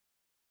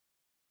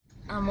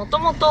もと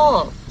も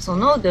と、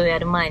農業や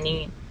る前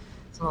に、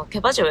キ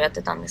ャバ嬢をやっ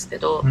てたんですけ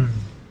ど、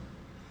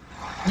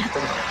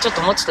ちょっ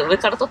ともうちょっと上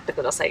から撮って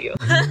くださいよ。や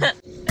っ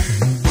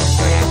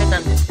てた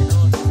んですけど。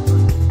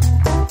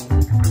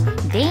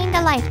Day in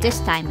the life this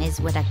time is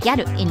with a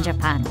Gyaru in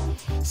Japan.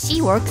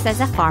 She works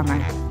as a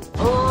farmer.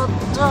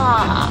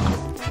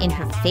 In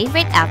her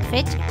favorite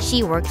outfit,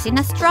 she works in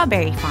a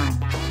strawberry farm.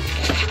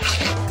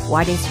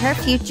 What is her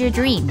future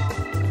dream?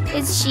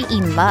 Is she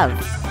in love?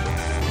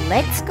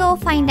 Let's go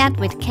find out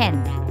with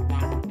Ken.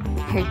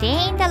 Her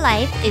day in the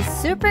life is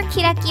super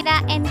kira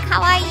kira and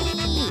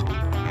kawaii.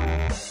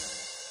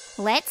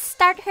 Let's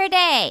start her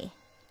day.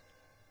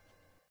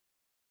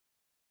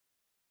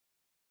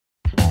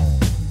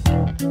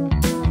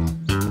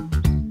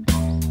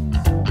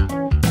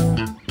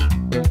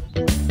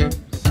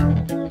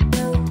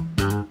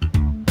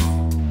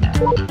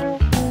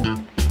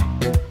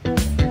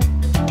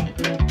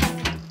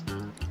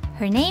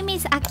 Her name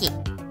is Aki.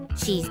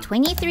 She's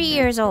 23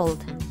 years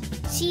old.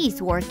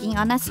 She's working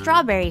on a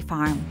strawberry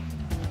farm.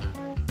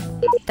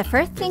 The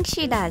first thing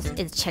she does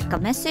is check a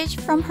message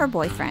from her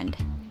boyfriend.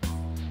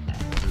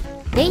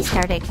 They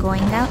started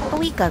going out a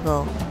week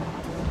ago.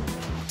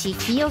 She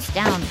feels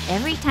down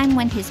every time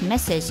when his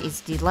message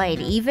is delayed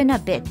even a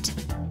bit.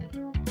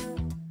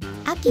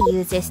 Aki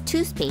uses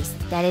toothpaste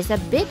that is a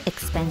bit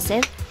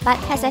expensive but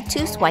has a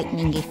tooth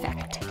whitening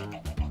effect.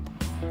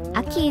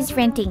 Aki is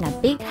renting a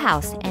big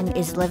house and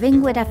is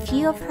living with a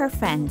few of her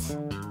friends.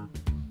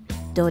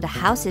 Though the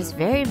house is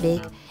very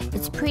big,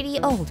 it's pretty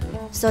old,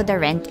 so the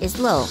rent is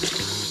low.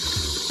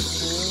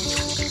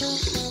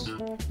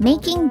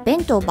 Making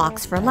bento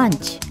box for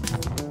lunch.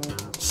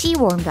 She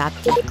warmed up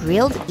the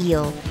grilled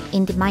eel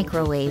in the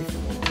microwave.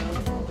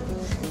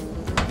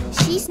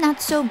 She's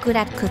not so good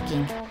at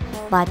cooking,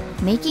 but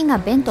making a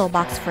bento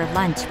box for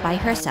lunch by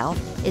herself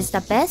is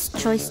the best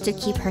choice to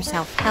keep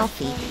herself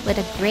healthy with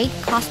a great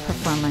cost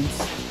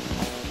performance.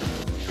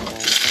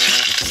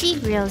 She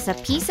grills a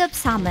piece of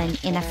salmon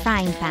in a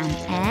frying pan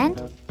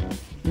and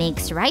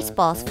makes rice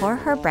balls for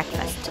her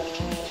breakfast.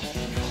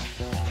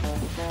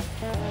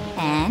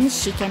 And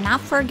she cannot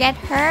forget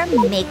her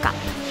makeup.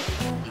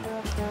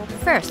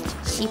 First,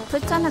 she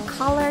puts on a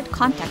colored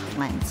contact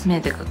lens.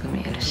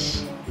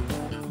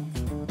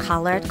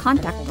 Colored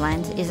contact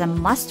lens is a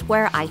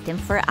must-wear item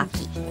for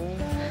Aki.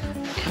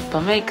 や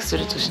っぱメイクす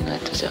るとしない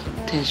とじゃあ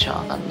テンショ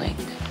ン上がんないん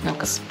で、なん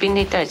かすっぴん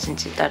でいたい一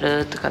日だ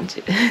るーって感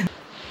じ。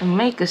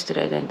メイクして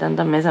る間にだん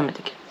だん目覚め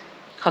てきて、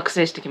覚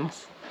醒してきま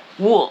す。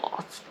うお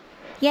ー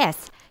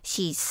Yes,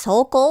 she's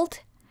so-called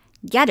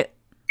Gyaru.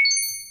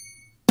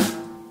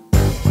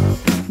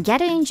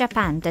 Gyaru in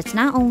Japan does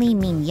not only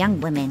mean young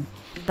women,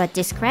 but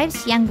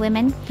describes young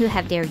women who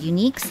have their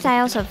unique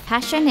styles of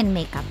fashion and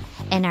makeup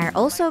and are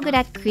also good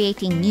at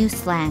creating new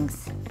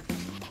slangs.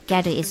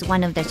 Gyaru is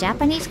one of the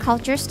Japanese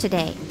cultures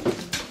today.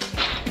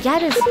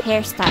 Gyaru's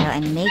hairstyle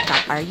and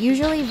makeup are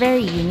usually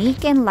very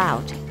unique and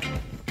loud.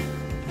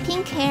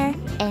 Pink hair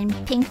and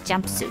pink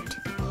jumpsuit.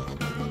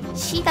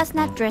 She does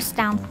not dress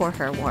down for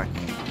her work.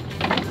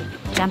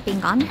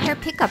 Jumping on her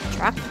pickup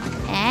truck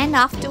and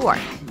off to work.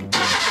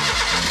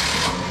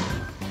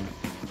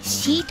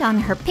 Sheet on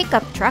her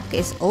pickup truck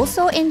is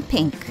also in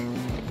pink.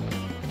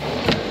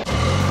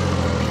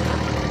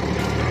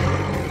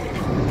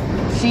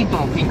 シート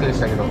もピンクでし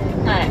たけど。は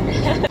い。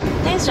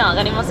テンション上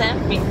がりませ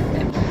ん？ピンクっ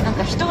て。なん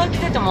か人が着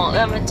てても、め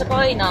っちゃ可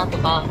愛いなと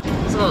か、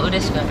すごい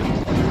嬉しくなる。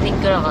ピン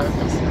クラバーだっ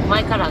たんです。マ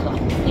イカラーがピ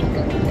ンク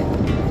って。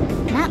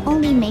Not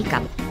only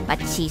makeup, but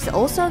she's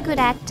also good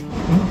at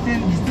運転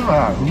実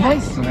はうまい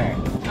っすね。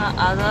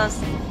あざー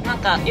す。なん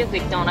かよく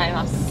言ってもらい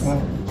ます。やっ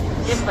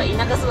ぱ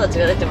田舎育ち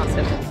が出てます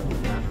よ。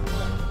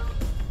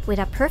With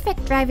a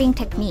perfect driving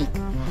technique,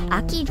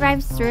 Aki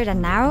drives through the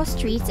narrow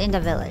streets in the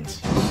village.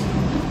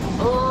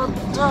 Oh,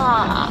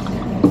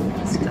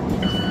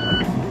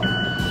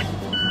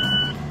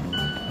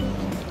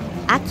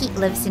 Aki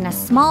lives in a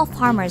small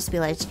farmer's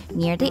village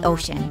near the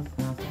ocean,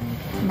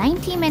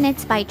 90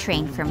 minutes by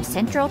train from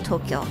central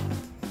Tokyo,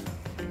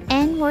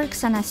 and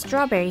works on a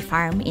strawberry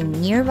farm in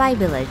nearby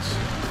village.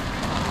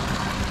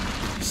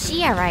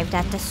 She arrived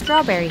at the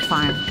strawberry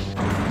farm.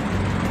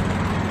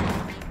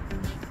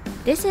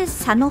 This is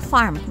Sano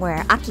Farm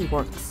where Aki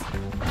works.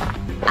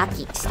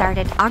 Aki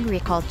started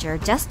agriculture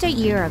just a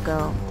year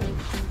ago.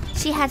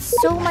 She has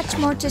so much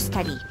more to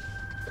study.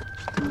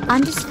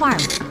 On this farm,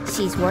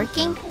 she's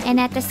working and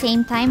at the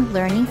same time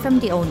learning from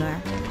the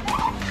owner.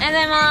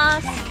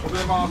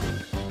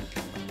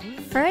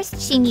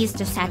 First, she needs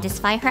to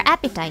satisfy her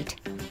appetite.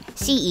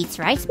 She eats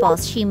rice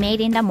balls she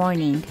made in the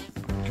morning.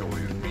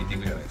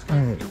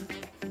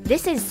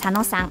 This is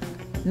Sano-san,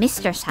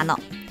 Mr. Sano,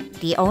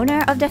 the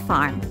owner of the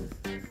farm.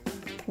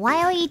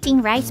 While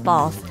eating rice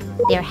balls,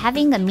 they're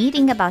having a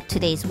meeting about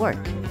today's work.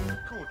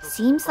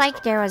 Seems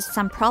like there was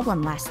some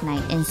problem last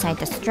night inside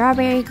the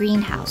strawberry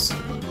greenhouse.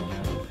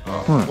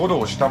 5度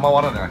を下回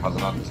らないはず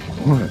なんですけ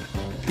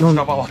ど、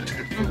下回っ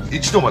て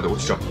1度まで落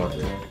ちちゃったん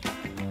で。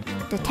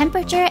The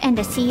temperature and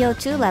the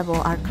CO2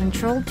 level are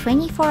controlled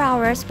 24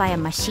 hours by a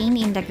machine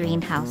in the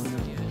greenhouse.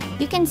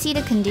 You can see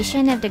the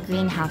condition of the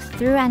greenhouse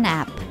through an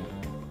app.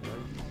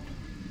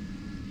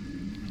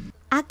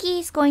 Aki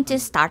is going to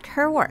start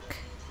her work.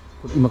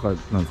 今から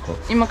なんですか？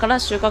今から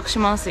収穫し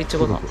ます、いち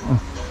ごの。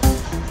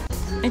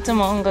いつ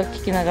も音楽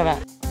聴きながら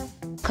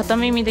片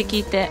耳で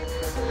聞いて、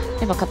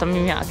やっぱ片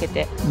耳を開け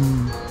て。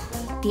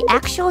The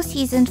actual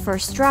season for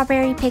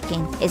strawberry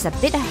picking is a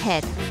bit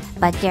ahead,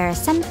 but there are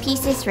some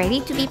pieces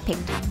ready to be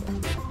picked up.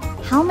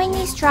 How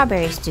many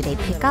strawberries do they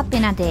pick up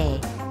in a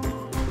day?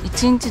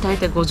 1日だい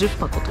たい50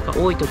箱とか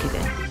多い時で。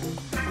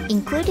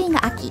Including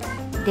Aki,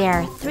 there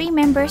are 3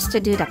 members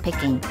to do the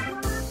picking.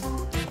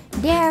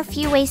 There are a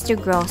few ways to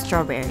grow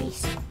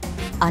strawberries.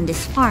 On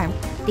this farm,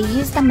 they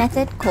use the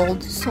method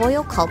called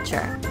soil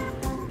culture.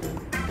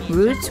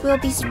 Roots will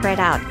be spread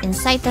out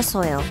inside the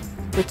soil,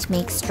 which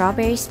makes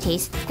strawberries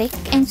taste thick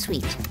and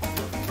sweet.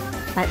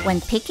 But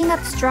when picking up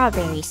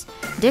strawberries,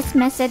 this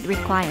method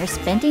requires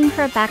bending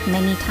her back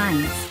many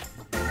times.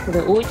 こ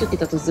れ多い時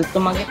だとずっと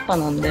曲げっぱ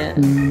なんで、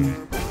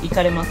い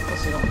かれます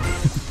腰が。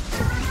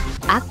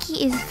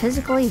Aki is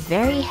physically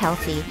very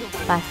healthy,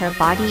 but her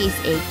body is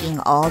aching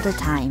all the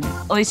time.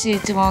 美味しいい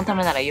ちごのた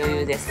めなら余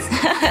裕です。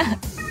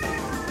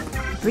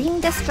Bring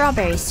the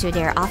strawberries to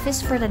their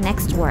office for the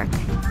next work.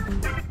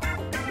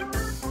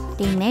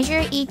 They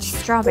measure each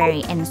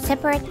strawberry and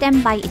separate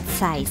them by its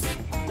size.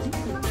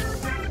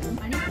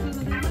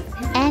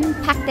 And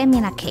pack them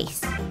in a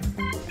case.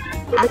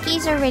 Aki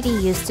is already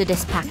used to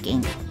this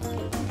packing.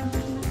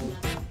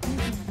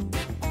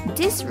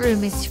 This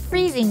room is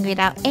freezing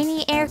without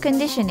any air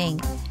conditioning.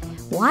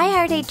 Why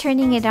are they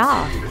turning it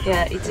off? い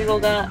や、いちご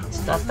が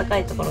ちょっと暖か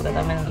いところが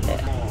ダメなので、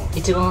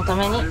いちごのた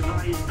めに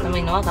寒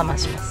いのは我慢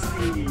します。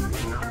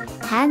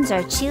Hands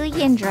are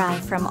chilly and dry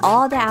from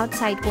all the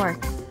outside work.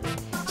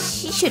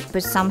 She should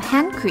put some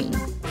hand cream,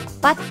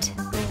 but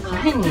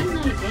変に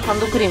ハン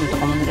ドクリームと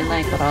かも塗れな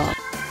いから。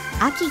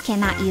Aki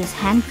cannot use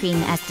hand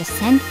cream as the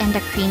scent and the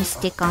cream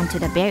stick onto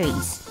the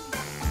berries.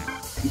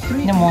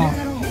 でも、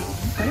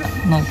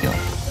農業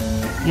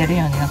やる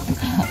ようになって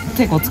から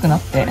手ごつくな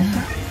って、な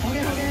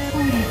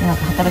ん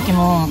か働き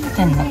も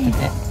手になって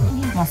て、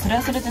まあそれ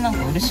はそれでなん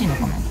か嬉しいの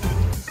かな。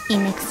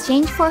In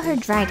exchange for her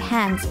dried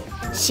hands,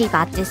 she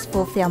got this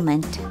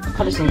fulfillment.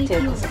 彼氏に手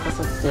をカサカ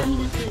サって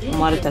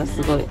思われたら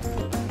すごい、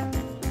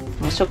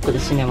もうショックで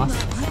死ねま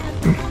す。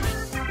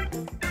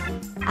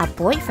A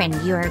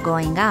boyfriend you are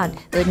going out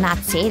would not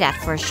say that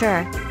for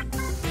sure.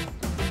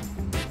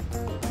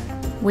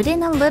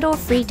 Within a little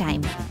free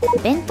time,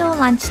 bento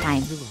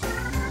lunchtime.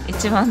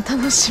 一番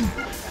楽しみ。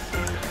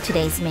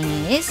Today's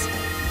menu is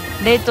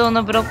冷凍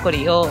のブロッコ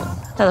リーを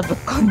ただぶっ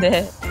こん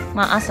で、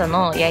まあ朝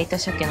の焼いた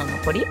鮭の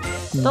残り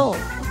と、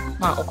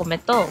まあお米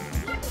と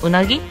う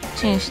なぎ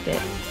チンして。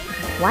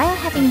While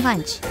having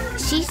lunch,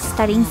 she's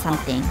studying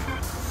something.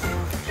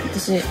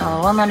 私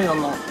ワナ漁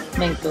の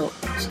免許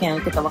試験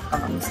受けたばっか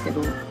なんですけ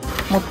ど、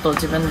もっと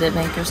自分で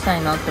勉強した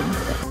いなって思っ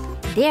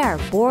て。There are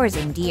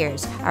boars and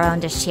deers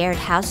around the shared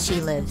house she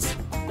lives.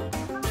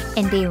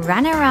 And they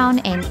run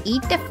around and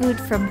eat the food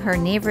from her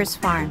neighbor's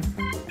farm.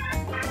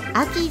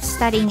 Aki is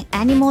studying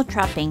animal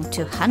trapping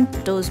to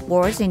hunt those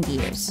boars and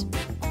deers.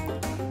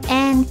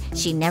 And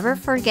she never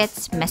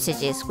forgets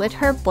messages with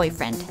her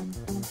boyfriend.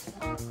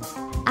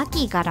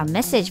 Aki got a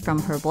message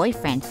from her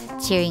boyfriend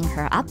cheering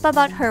her up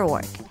about her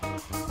work.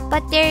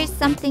 But there is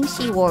something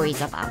she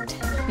worries about.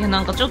 いや、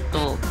なんかちょっ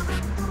と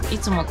い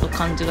つもと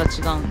感じが違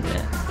うんで、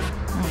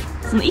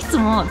そのいつ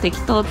も適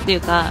当ってい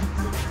うか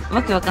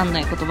わけわかんな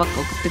いことばっ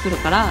か送ってくる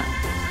から、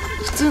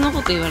普通の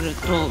こと言われる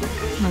と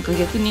なんか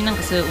逆になん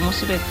かそういう面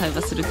白い会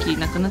話する気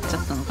なくなっちゃ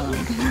ったのかなみ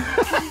たいな。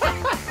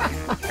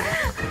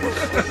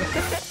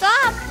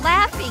Stop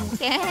laughing,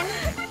 Ken!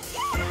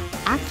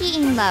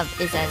 Aki in love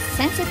is as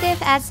sensitive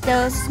as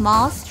those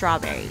small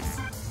strawberries.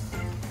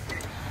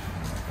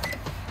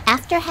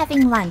 After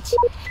having lunch,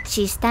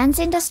 she stands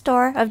in the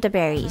store of the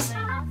berries.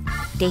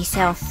 They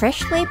sell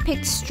freshly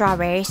picked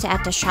strawberries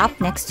at the shop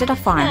next to the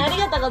farm. あり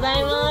がとうござ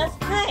いま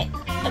す。はい、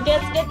お気を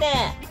つけて。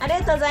あり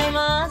がとうござい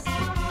ます。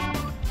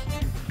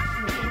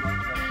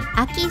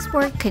Aki's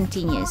work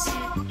continues.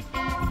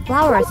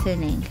 Flower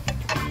thinning.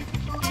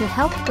 To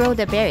help grow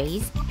the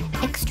berries,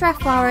 extra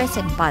flowers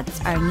and buds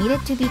are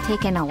needed to be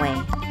taken away.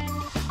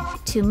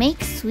 To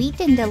make sweet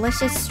and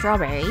delicious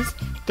strawberries,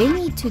 they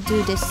need to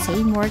do the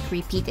same work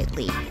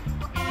repeatedly.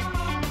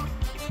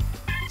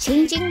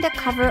 Changing the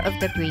cover of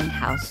the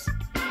greenhouse.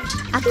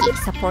 Aki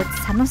supports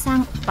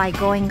Sano-san by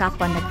going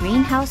up on the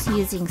greenhouse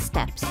using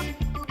steps.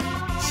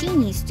 She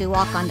needs to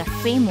walk on the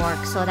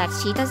framework so that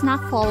she does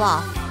not fall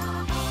off.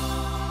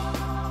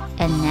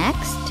 And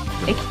next,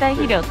 液体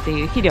肥料って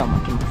いう肥料をま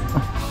きます。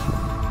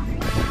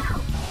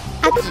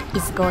Aki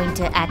is going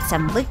to add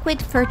some liquid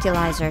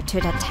fertilizer to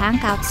the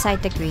tank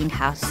outside the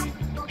greenhouse.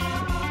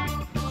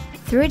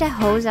 Through the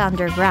hose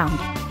underground,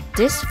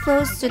 this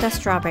flows to the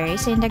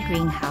strawberries in the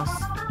greenhouse.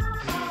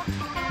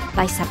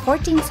 By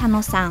supporting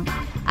Sano-san,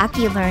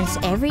 Aki learns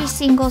every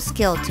single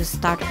skill to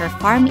start her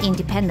farm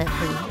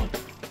independently.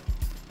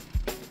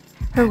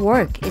 Her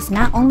work is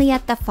not only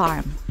at the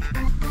farm.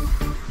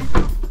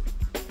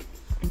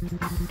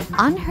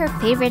 On her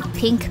favorite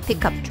pink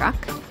pickup truck,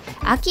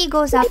 Aki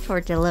goes out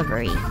for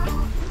delivery.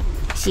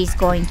 She's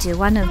going to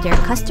one of their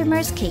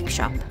customers' cake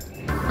shop.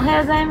 おは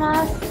ようござい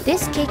ます。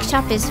 This cake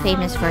shop is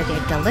famous for their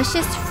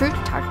delicious fruit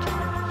tart.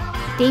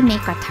 They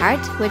make a tart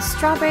with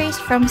strawberries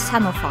from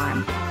Sano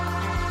Farm.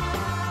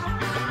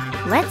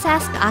 Let's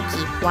ask Aki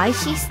why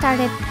she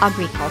started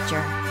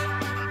agriculture.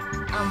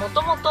 も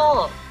とも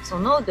と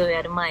農業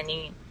やる前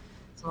に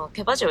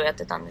キャバ嬢をやっ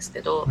てたんですけ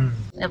ど、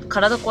やっぱ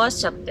体壊し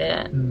ちゃっ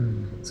て、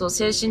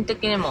精神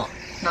的にも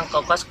なんか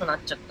おかしくなっ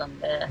ちゃったん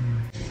で、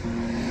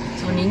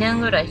2年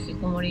ぐらい引き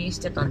こもりし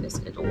てたんで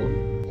すけど、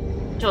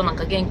超なん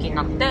か元気に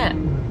なって、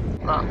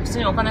普通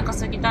にお金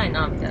稼ぎたい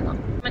なみたいな。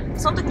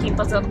その時金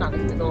髪だったんで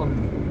すけど、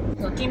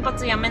金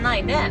髪やめな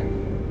いで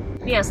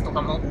ピアスと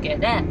かも OK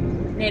で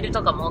ネイル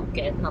とかも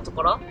OK なと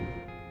ころ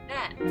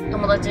で、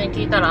友達に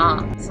聞いた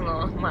ら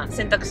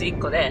選択肢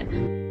1個で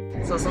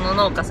その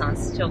農家さん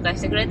紹介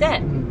してくれ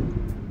て、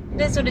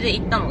でそれで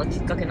行ったのがき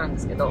っかけなんで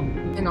すけど、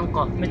でなん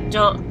かめっち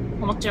ゃハ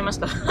マっちゃいまし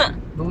た。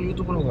どういう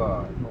ところ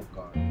が農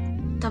家？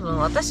多分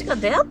私が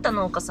出会った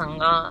農家さん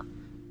が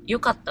良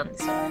かったんで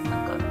すよね。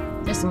なんか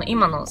で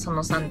今の佐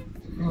野さん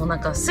もな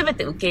んか全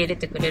て受け入れ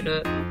てくれ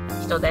る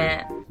人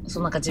で、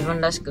なんか自分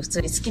らしく普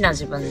通に好きな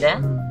自分で、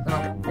な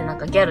ん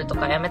かギャルと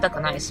かやめたく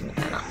ないしみ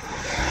たいな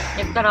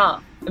言った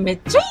ら、めっ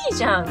ちゃいい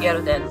じゃんギャ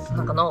ルで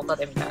なんか農家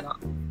でみたいな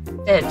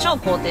で超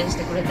肯定し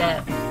てくれて。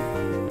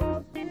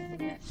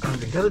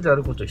ギャルであ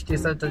ることを否定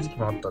された時期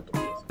もあったってこ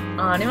とです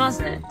か？ありま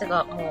すね。て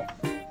かも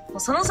う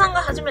佐野さんが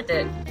初め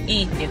て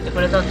いいって言って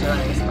くれたんじゃ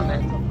ないですか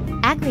ね。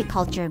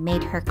Agriculture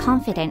made her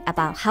confident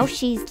about how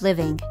she's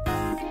living.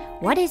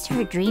 What is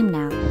her dream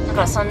now? だ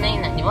から3年以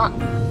内には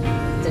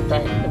絶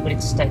対独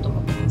立したいと思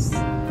ってます。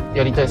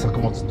やりたい作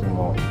物っていう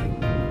のは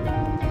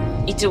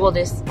イチゴ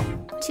です。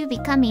To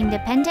become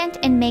independent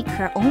and make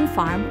her own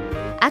farm,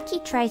 Aki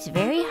tries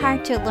very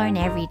hard to learn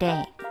every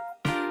day.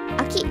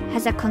 Aki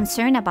has a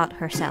concern about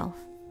herself.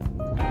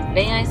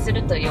 恋愛す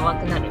ると弱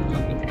くなるみた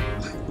いな。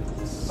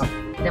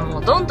で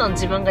もどんどん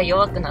自分が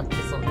弱くなって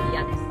そうで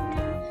嫌です。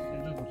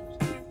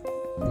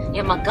い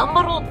や頑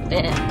張ろうっ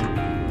て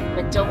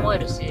めっちゃ思え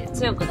るし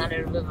強くなれ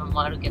る部分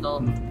もあるけど、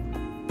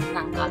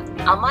なんか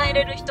甘え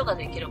れる人が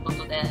できるこ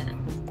とで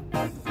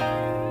なん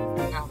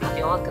か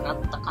弱くな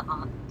ったか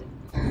なって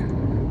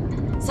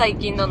最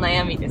近の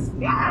悩みです。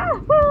や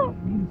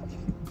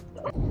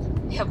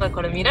っぱり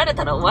これ見られ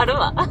たら終わる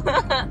わ。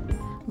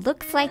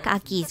Looks like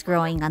Aki's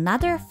growing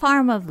another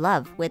farm of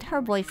love with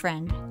her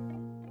boyfriend.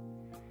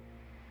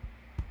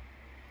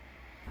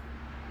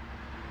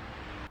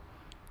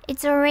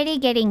 It's already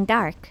getting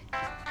dark.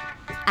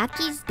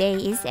 Aki's day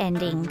is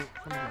ending.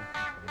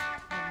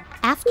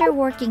 After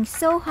working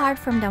so hard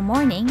from the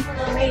morning,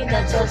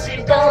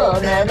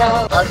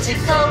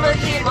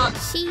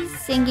 she's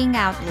singing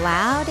out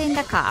loud in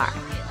the car.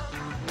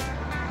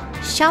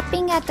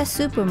 Shopping at the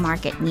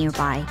supermarket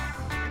nearby,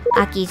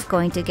 Aki's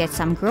going to get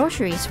some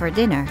groceries for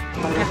dinner.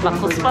 やっぱ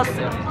コスパっす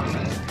よね。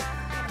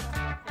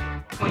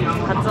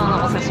カツオ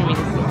のお刺身で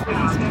す。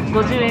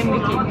50円引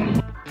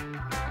き。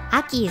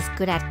Aki is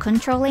good at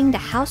controlling the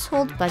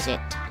household budget.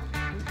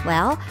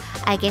 Well,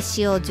 I guess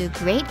she'll do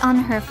great on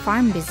her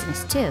farm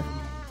business too.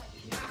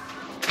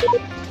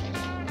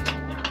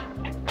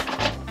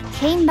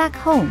 Came back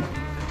home.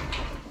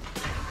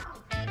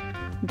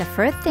 The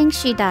first thing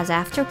she does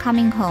after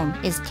coming home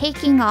is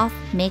taking off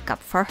makeup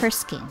for her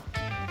skin.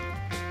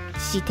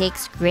 She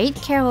takes great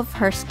care of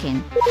her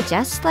skin,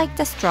 just like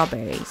the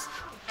strawberries.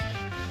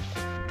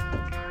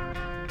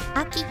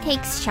 Aki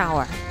takes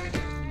shower.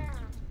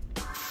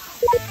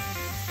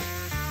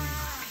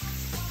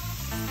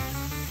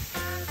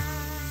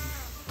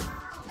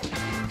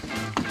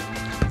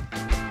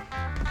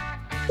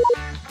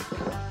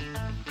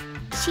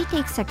 She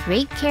takes a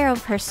great care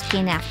of her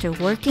skin after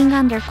working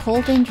under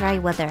cold and dry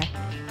weather.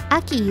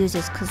 Aki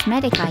uses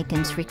cosmetic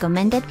items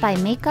recommended by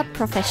makeup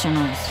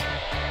professionals.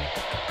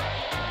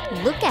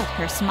 Look at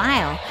her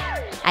smile.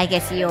 I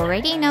guess you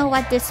already know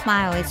what this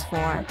smile is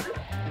for.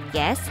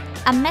 Yes,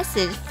 a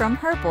message from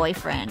her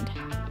boyfriend.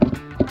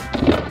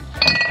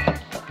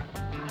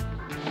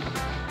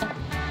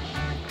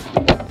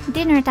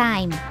 Dinner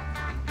time.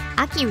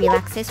 Aki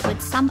relaxes with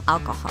some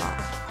alcohol.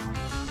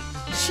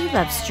 She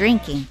loves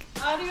drinking.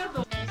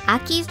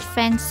 Aki's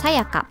friend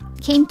Sayaka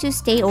came to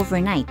stay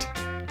overnight.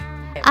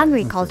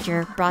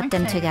 Agriculture brought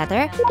them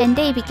together and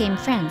they became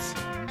friends.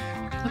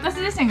 私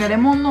自身がレ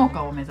モン農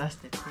家を目指し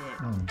てて、で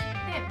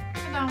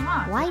普段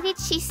は Why did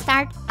she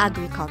start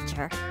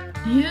agriculture?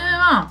 理由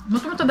はも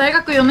ともと大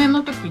学4年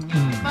の時に一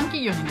般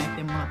企業に内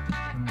定もらってて、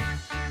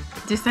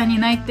実際に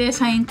内定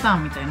社員ター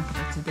ンみたいな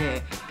形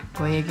で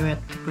こう営業やっ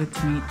ていくうち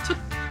にちょっ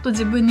と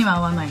自分には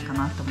合わないか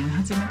なと思い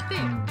始めて、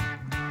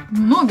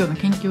農業の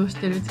研究をし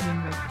てる自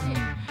分がいて、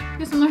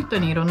でその人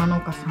にいろんな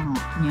農家さん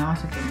に合わ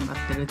せても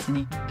らってるうち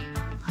に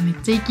めっ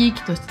ちゃ生き生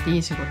きとしててい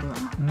い仕事だ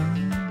な。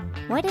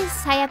What is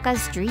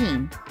Sayaka's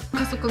dream?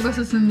 過疎化が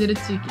進んでる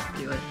地域って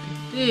言われ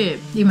てい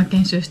て、今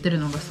研修してる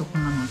のがそこ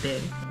なので、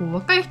こう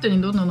若い人に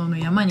どんどん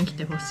山に来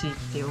てほしいっ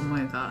ていう思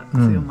いが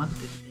強まっ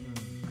てて、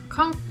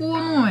観光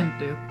農園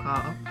という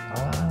か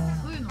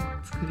そういうのを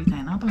作りた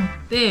いなと思っ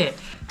て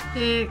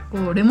でこ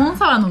うレモン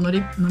サワーの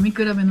飲み比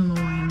べの農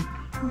園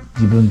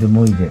自分で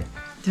もいで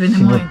自分で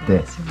もい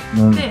で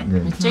飲んで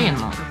めっちゃいい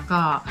な。と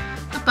か、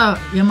あとは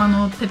山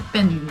のてっ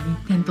ぺんに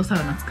テントサウ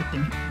ナ作って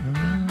みた。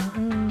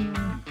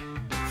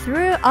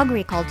Through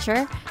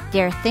agriculture,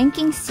 they're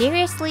thinking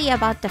seriously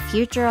about the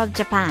future of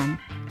Japan.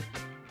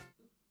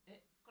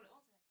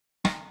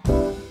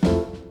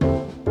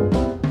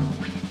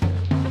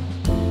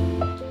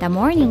 The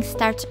morning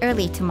starts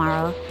early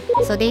tomorrow,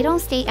 so they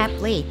don't stay up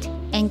late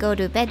and go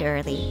to bed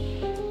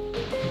early.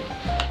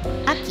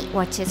 Aki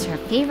watches her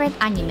favorite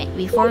anime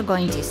before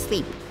going to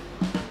sleep.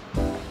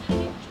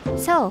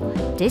 So,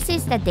 this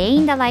is the day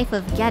in the life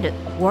of Gyaru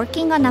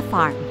working on a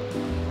farm.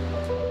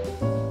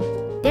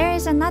 There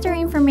is another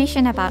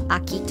information about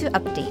Aki to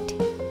update.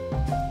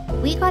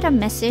 We got a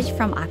message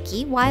from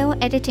Aki while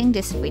editing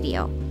this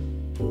video.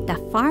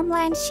 The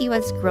farmland she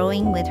was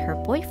growing with her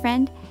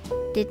boyfriend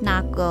did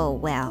not go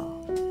well.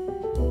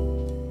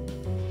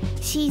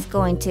 She's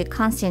going to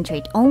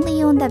concentrate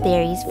only on the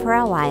berries for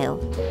a while.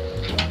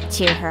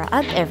 Cheer her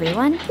up,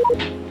 everyone.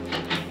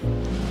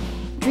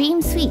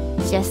 Dream sweet,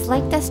 just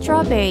like the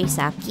strawberries,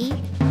 Aki.